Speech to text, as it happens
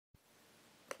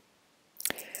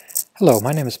Hello,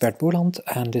 my name is Bert Boerland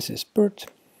and this is Bert.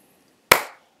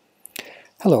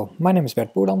 Hello, my name is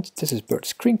Bert Boerland, this is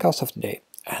Bert's screencast of the day.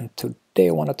 And today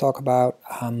I want to talk about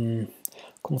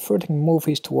converting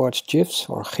movies towards GIFs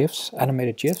or GIFs,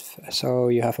 animated GIF. So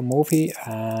you have a movie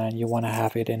and you want to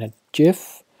have it in a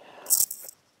GIF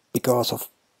because of,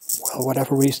 well,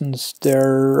 whatever reasons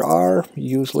there are.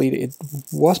 Usually it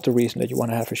was the reason that you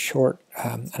want to have a short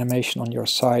animation on your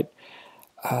site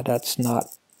that's not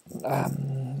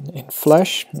in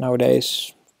Flash.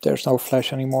 Nowadays there's no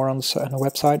Flash anymore on the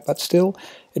website, but still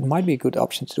it might be a good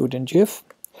option to do it in GIF.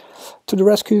 To the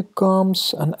rescue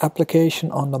comes an application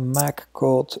on the Mac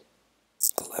called,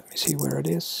 let me see where it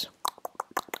is.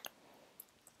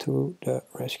 To the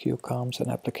rescue comes an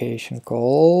application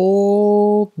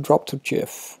called Drop to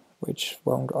GIF, which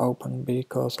won't open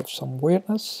because of some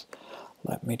weirdness.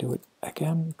 Let me do it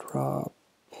again. Drop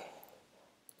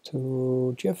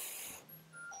to GIF.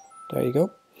 There you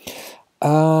go.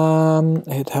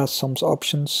 It has some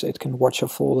options. It can watch a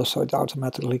folder, so it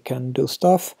automatically can do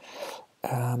stuff.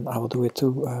 I will do it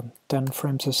to 10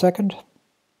 frames a second.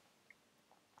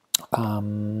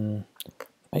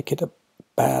 Make it a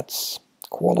bad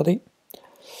quality.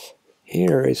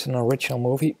 Here is an original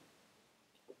movie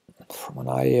from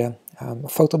an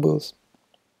photo booth.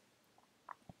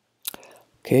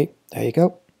 Okay, there you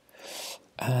go.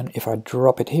 And if I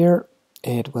drop it here,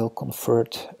 it will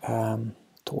convert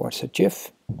towards a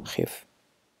GIF.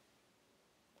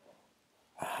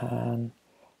 And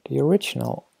the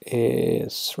original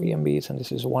is 3 MB and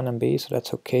this is 1 MB, so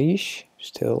that's okay-ish.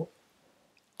 Still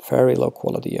very low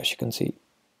quality, as you can see.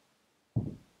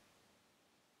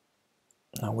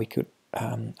 Now we could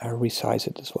resize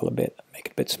it as well a bit, make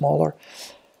it a bit smaller.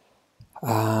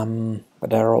 But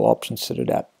there are all options to do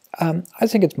that. I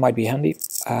think it might be handy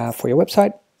for your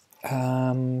website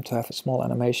to have a small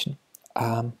animation.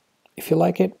 If you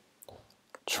like it,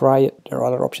 try it. There are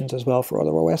other options as well for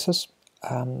other OSs.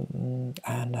 I'll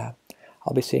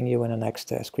be seeing you in the next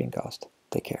screencast.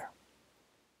 Take care.